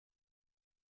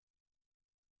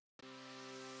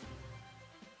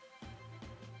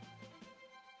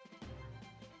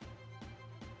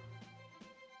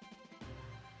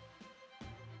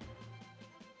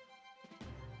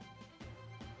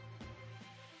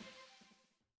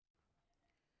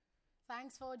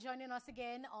Thanks for joining us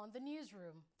again on the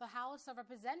newsroom. The House of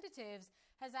Representatives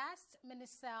has asked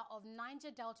Minister of Niger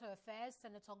Delta Affairs,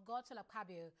 Senator Godswill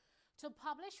Akpabio, to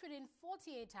publish within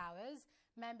 48 hours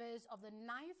members of the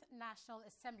 9th National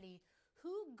Assembly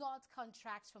who got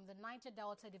contracts from the Niger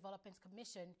Delta Development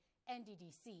Commission,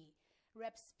 NDDC.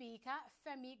 Rep Speaker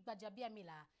Femi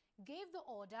Gbajabiamila gave the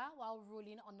order while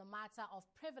ruling on the matter of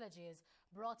privileges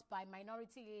brought by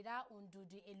Minority Leader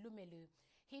Ndudu Elumelu.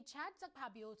 He charged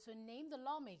Akpabio to name the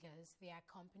lawmakers, their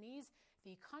companies,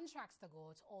 the contracts they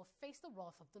got, or face the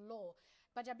wrath of the law.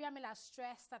 Gbajabiamila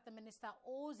stressed that the minister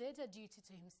owes it a duty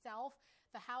to himself,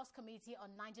 the House Committee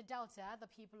on Niger Delta,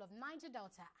 the people of Niger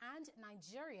Delta, and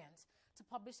Nigerians to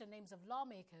publish the names of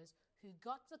lawmakers who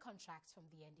got the contracts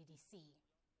from the NDDC.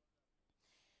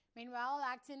 Meanwhile,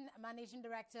 Acting Managing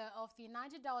Director of the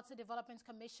Niger Delta Development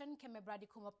Commission,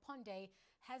 Kemebradikuma Ponde,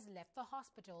 has left the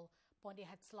hospital. Ponde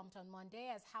had slumped on Monday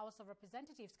as House of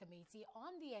Representatives Committee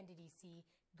on the NDDC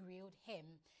grilled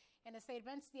him. In a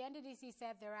statement, the NDDC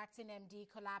said their acting MD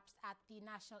collapsed at the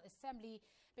National Assembly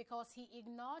because he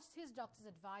ignored his doctor's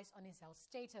advice on his health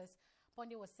status.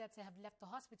 Ponde was said to have left the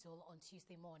hospital on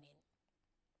Tuesday morning.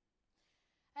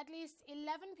 At least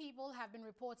 11 people have been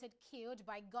reported killed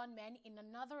by gunmen in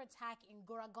another attack in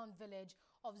Goragon village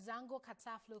of Zango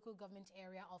Kataf local government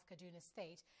area of Kaduna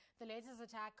State. The latest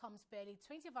attack comes barely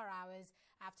 24 hours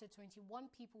after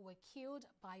 21 people were killed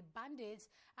by bandits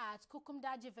at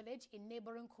Kukumdaji village in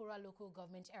neighboring Kura local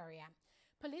government area.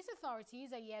 Police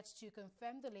authorities are yet to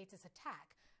confirm the latest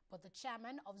attack, but the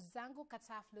chairman of Zango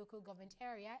Kataf local government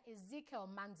area, Ezekiel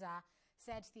Manza,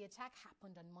 said the attack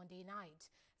happened on Monday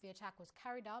night. The attack was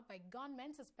carried out by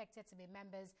gunmen suspected to be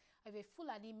members of a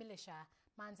Fulani militia.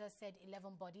 Manza said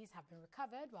 11 bodies have been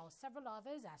recovered, while several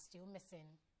others are still missing.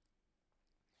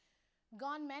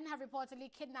 Gunmen have reportedly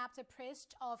kidnapped a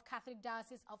priest of Catholic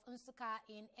Diocese of Nsukka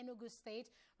in Enugu State,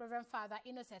 Reverend Father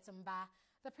Innocent Mba.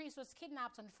 The priest was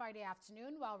kidnapped on Friday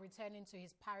afternoon while returning to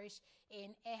his parish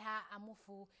in Eha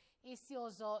Amufu,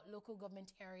 Isiozo local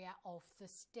government area of the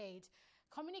state.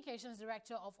 Communications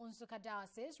Director of Nsukka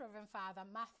Diocese, Reverend Father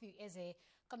Matthew Eze,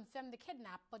 confirmed the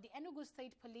kidnap, but the Enugu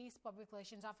State Police Public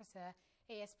Relations Officer,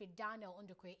 ASP Daniel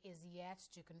Undukwe, is yet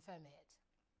to confirm it.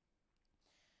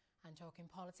 And talking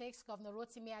politics, Governor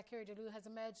Rotimi Akeredolu has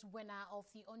emerged winner of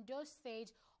the Ondo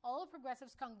State All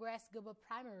Progressives Congress Guber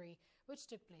primary, which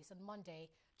took place on Monday.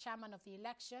 Chairman of the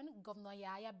election, Governor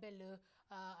Yaya Bello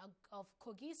of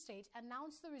Kogi State,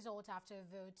 announced the result after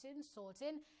voting,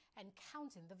 sorting, and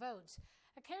counting the votes.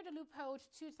 Akeredolu polled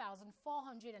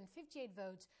 2,458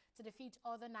 votes to defeat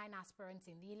other 9 aspirants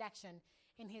in the election.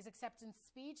 In his acceptance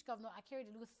speech, Governor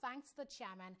Akeredolu thanked the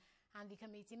chairman and the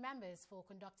committee members for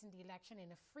conducting the election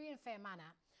in a free and fair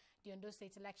manner. The Ondo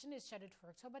State election is scheduled for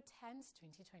October 10,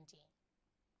 2020.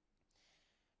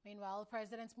 Meanwhile,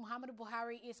 President Muhammadu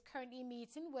Buhari is currently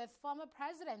meeting with former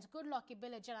President Goodluck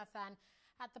Ebele Jonathan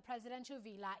at the presidential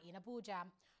villa in Abuja.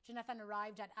 Jonathan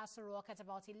arrived at Aso Rock at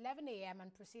about 11 a.m.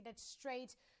 and proceeded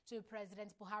straight to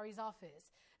President Buhari's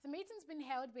office. The meeting's been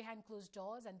held behind closed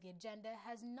doors and the agenda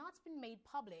has not been made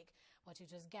public, but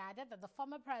it was gathered that the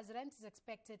former president is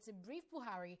expected to brief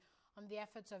Buhari on the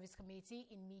efforts of his committee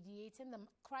in mediating the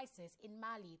crisis in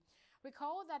Mali.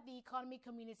 Recall that the Economic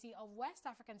Community of West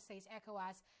African States,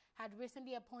 ECOWAS, had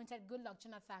recently appointed Goodluck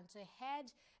Jonathan to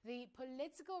head the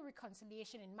political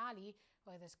reconciliation in Mali,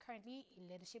 where there's currently a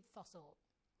leadership tussle.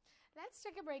 Let's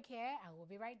take a break here and we'll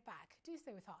be right back. Do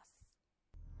stay with us.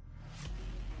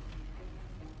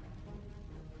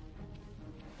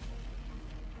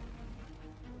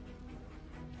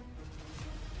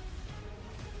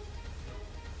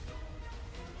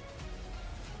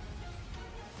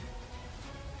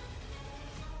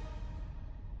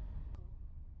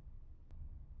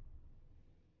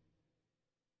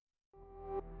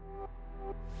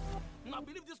 Now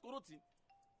believe this corrupting.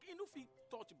 You know if you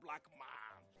touch black man.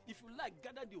 If you like,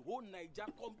 gather the whole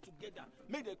Niger, come together,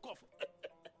 make the cough.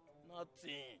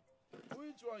 Nothing.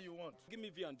 Which one you want? Give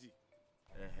me V&D.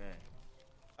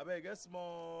 I beg, get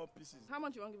small pieces. How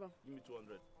much you want to give him? Give me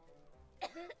 200.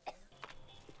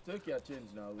 Take your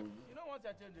change now, Ruby. You don't want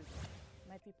your changes.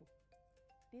 My people,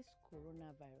 this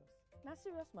coronavirus, na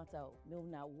serious matter. No,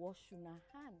 now wash your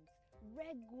hands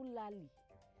regularly.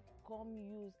 Come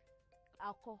use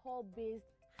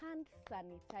alcohol-based hand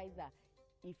sanitizer.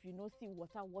 If you no see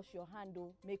water, wash your hand.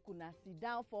 Make una sit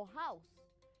down for house.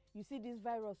 You see this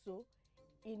virus, so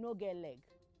e no get leg.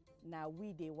 Now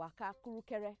we dey waka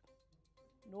kurukere.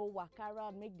 No waka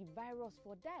around, make the virus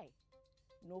for die.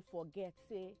 No forget,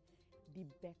 say the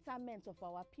betterment of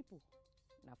our people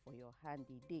now for your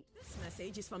handy day. This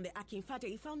message is from the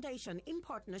Akinfade Foundation in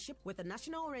partnership with the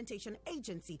National Orientation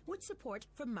Agency with support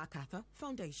from MacArthur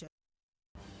Foundation.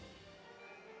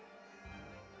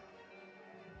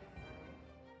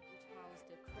 Whilst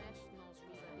the crash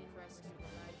nurseries are being rescued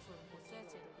alive from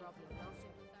possessing problem of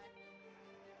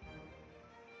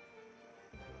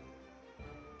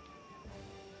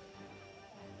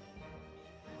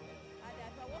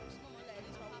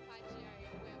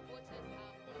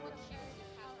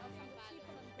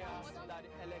that the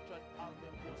election has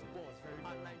been postponed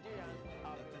and Nigerians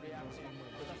have been reacting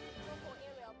to the local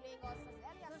area of Lagos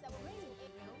as early as 7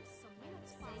 a.m. Some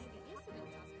minutes past the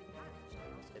incident has been managed.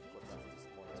 Headquarters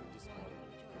this morning. We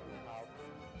have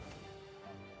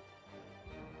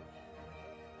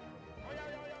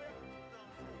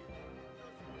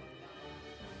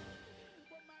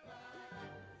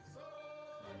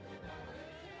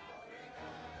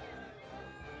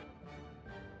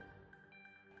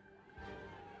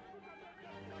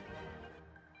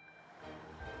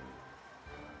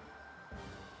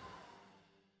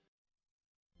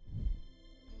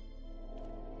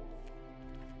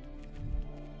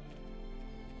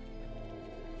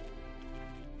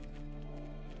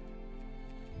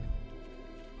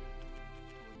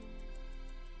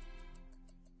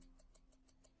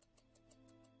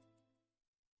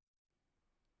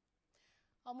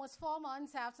Almost 4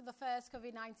 months after the first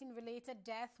COVID-19 related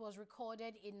death was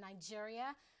recorded in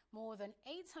Nigeria, more than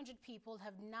 800 people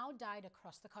have now died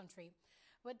across the country.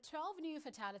 With 12 new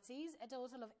fatalities, a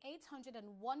total of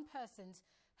 801 persons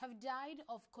have died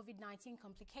of COVID-19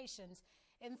 complications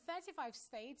in 35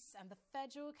 states and the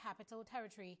Federal Capital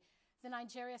Territory. The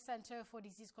Nigeria Center for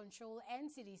Disease Control,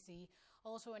 NCDC,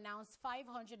 also announced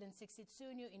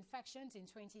 562 new infections in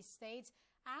 20 states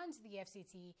and the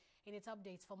FCT in its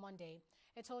updates for Monday.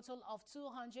 A total of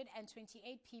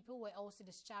 228 people were also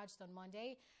discharged on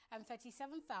Monday, and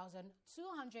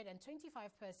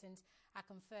 37,225 persons are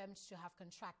confirmed to have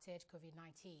contracted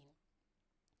COVID-19.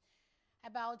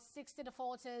 About 60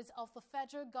 defaulters of the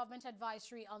federal government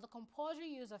advisory on the compulsory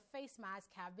use of face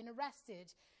masks have been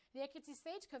arrested. The Ekiti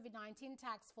State COVID-19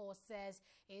 Task Force says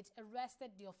it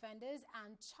arrested the offenders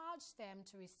and charged them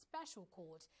to a special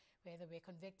court where they were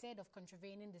convicted of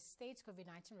contravening the state's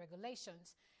COVID-19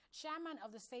 regulations. Chairman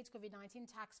of the state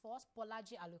COVID-19 Task Force,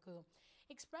 Bolaji Aluko,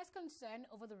 expressed concern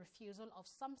over the refusal of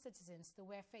some citizens to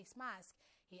wear face masks.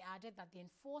 He added that the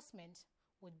enforcement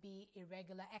would be a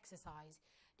regular exercise.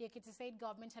 The Ekiti State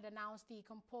government had announced the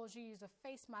compulsory use of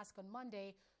face masks on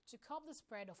Monday to curb the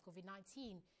spread of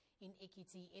COVID-19. In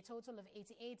Ekiti, a total of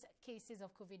 88 cases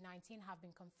of COVID-19 have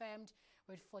been confirmed,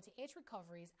 with 48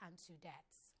 recoveries and 2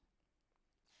 deaths.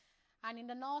 And in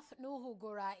the north, Nuhu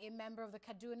Gora, a member of the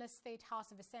Kaduna State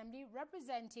House of Assembly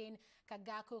representing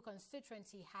Kagako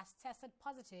constituency, has tested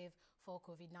positive for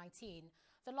COVID-19.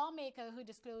 The lawmaker, who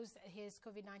disclosed his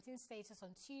COVID-19 status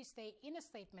on Tuesday in a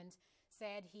statement,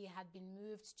 said he had been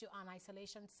moved to an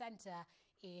isolation center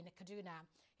in Kaduna.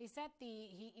 He said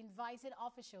he invited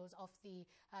officials of the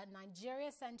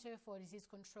Nigeria Center for Disease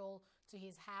Control to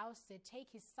his house to take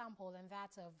his sample and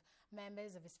that of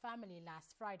members of his family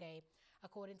last Friday.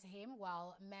 According to him,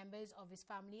 while members of his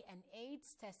family and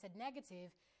aides tested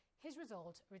negative, his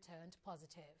result returned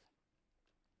positive.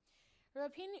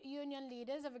 European Union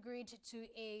leaders have agreed to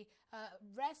a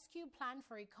rescue plan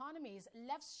for economies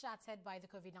left shattered by the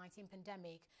COVID-19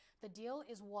 pandemic. The deal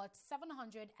is worth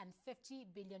 750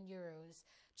 billion euros.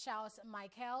 Charles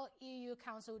Michel, EU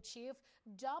Council Chief,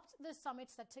 dubbed the summit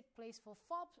that took place for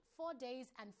four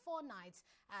days and 4 nights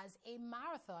as a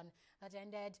marathon that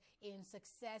ended in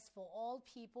success for all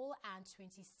people and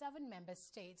 27 member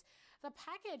states. The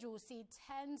package will see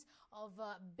tens of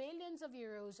billions of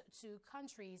euros to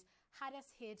countries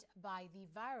hardest hit by the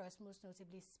virus, most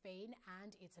notably Spain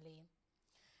and Italy.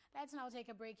 Let's now take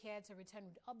a break here to return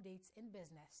with updates in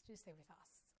business. Do stay with us.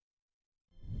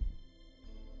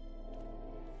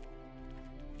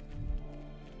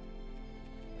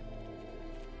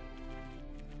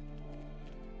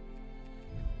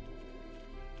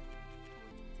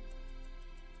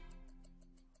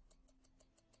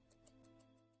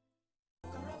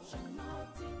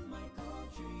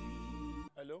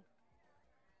 Hello?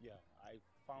 Yeah, I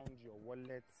found your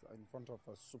wallet in front of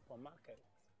a supermarket.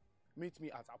 Meet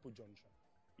me at Apple Junction.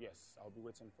 Yes, I'll be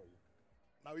waiting for you.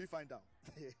 Now we find out.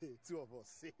 2 of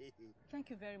us. Thank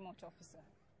you very much, officer.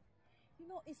 You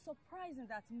know, it's surprising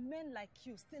that men like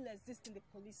you still exist in the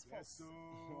police force. Yes,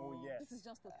 Oh, yes. This is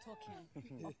just a token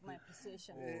of my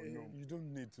appreciation. Oh, no. You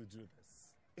don't need to do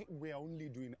this. We are only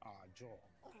doing our job.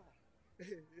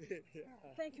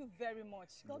 Thank you very much.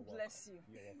 God bless you.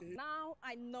 You're welcome. Now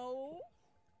I know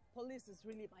police is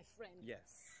really my friend. Yes.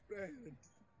 Friend.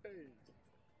 Hey.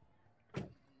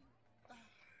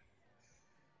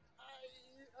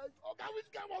 Okay,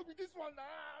 which came out with this one?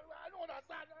 I don't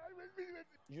understand.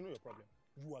 You know your problem.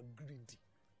 You are greedy.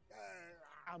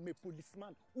 I'm a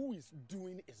policeman who is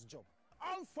doing his job.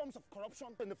 All forms of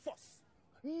corruption in the force.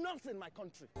 Not in my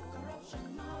country.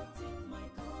 Corruption not in my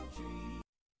country.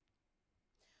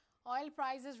 Oil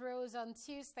prices rose on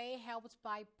Tuesday, helped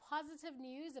by positive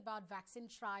news about vaccine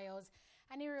trials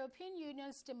and a European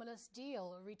Union stimulus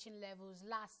deal reaching levels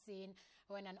last seen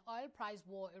when an oil price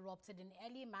war erupted in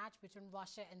early March between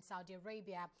Russia and Saudi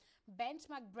Arabia.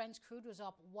 Benchmark Brent crude was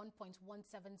up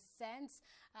 1.17 cents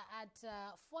at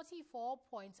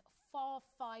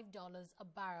 $44.45 a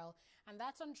barrel, and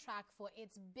that's on track for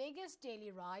its biggest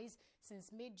daily rise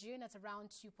since mid-June at around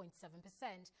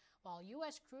 2.7%, while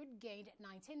U.S. crude gained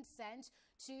 19 cents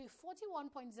to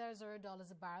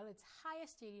 $41.00 a barrel, its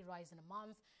highest daily rise in a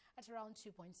month at around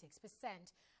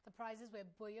 2.6%. The prices were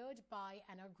buoyed by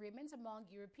an agreement among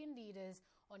European leaders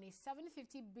on a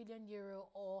 €750 billion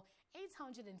or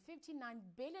 $859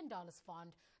 billion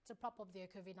fund to prop up their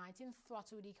COVID-19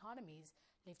 throttled economies,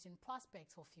 lifting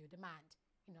prospects for fuel demand.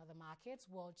 In other markets,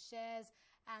 world shares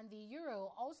and the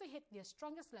euro also hit their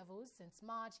strongest levels since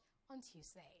March on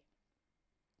Tuesday.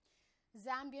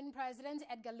 Zambian President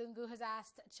Edgar Lungu has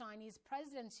asked Chinese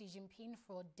President Xi Jinping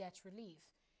for debt relief.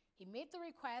 He made the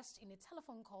request in a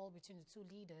telephone call between the two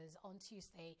leaders on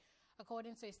Tuesday.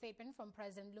 According to a statement from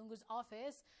President Lungu's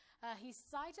office, he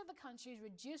cited the country's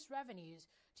reduced revenues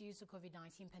due to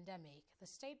COVID-19 pandemic. The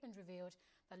statement revealed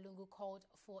that Lungu called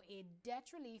for a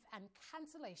debt relief and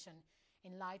cancellation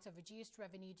in light of reduced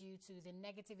revenue due to the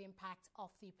negative impact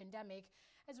of the pandemic,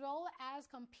 as well as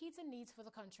competing needs for the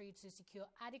country to secure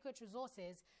adequate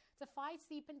resources to fight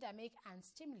the pandemic and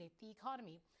stimulate the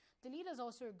economy. The leaders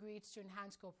also agreed to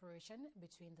enhance cooperation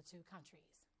between the two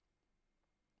countries.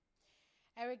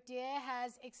 Eric Dier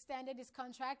has extended his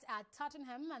contract at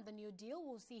Tottenham, and the new deal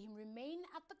will see him remain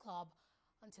at the club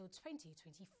until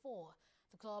 2024.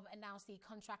 The club announced the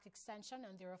contract extension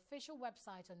on their official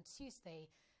website on Tuesday.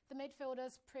 The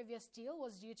midfielder's previous deal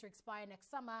was due to expire next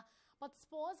summer, but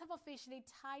Spurs have officially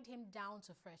tied him down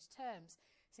to fresh terms.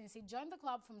 Since he joined the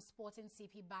club from Sporting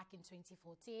CP back in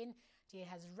 2014, Dier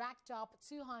has racked up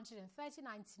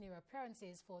 239 senior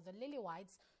appearances for the Lily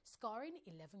Whites, scoring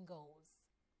 11 goals.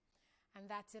 And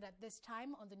that's it at this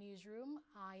time on the newsroom.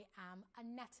 I am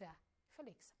Anetta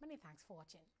Felix. Many thanks for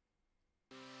watching.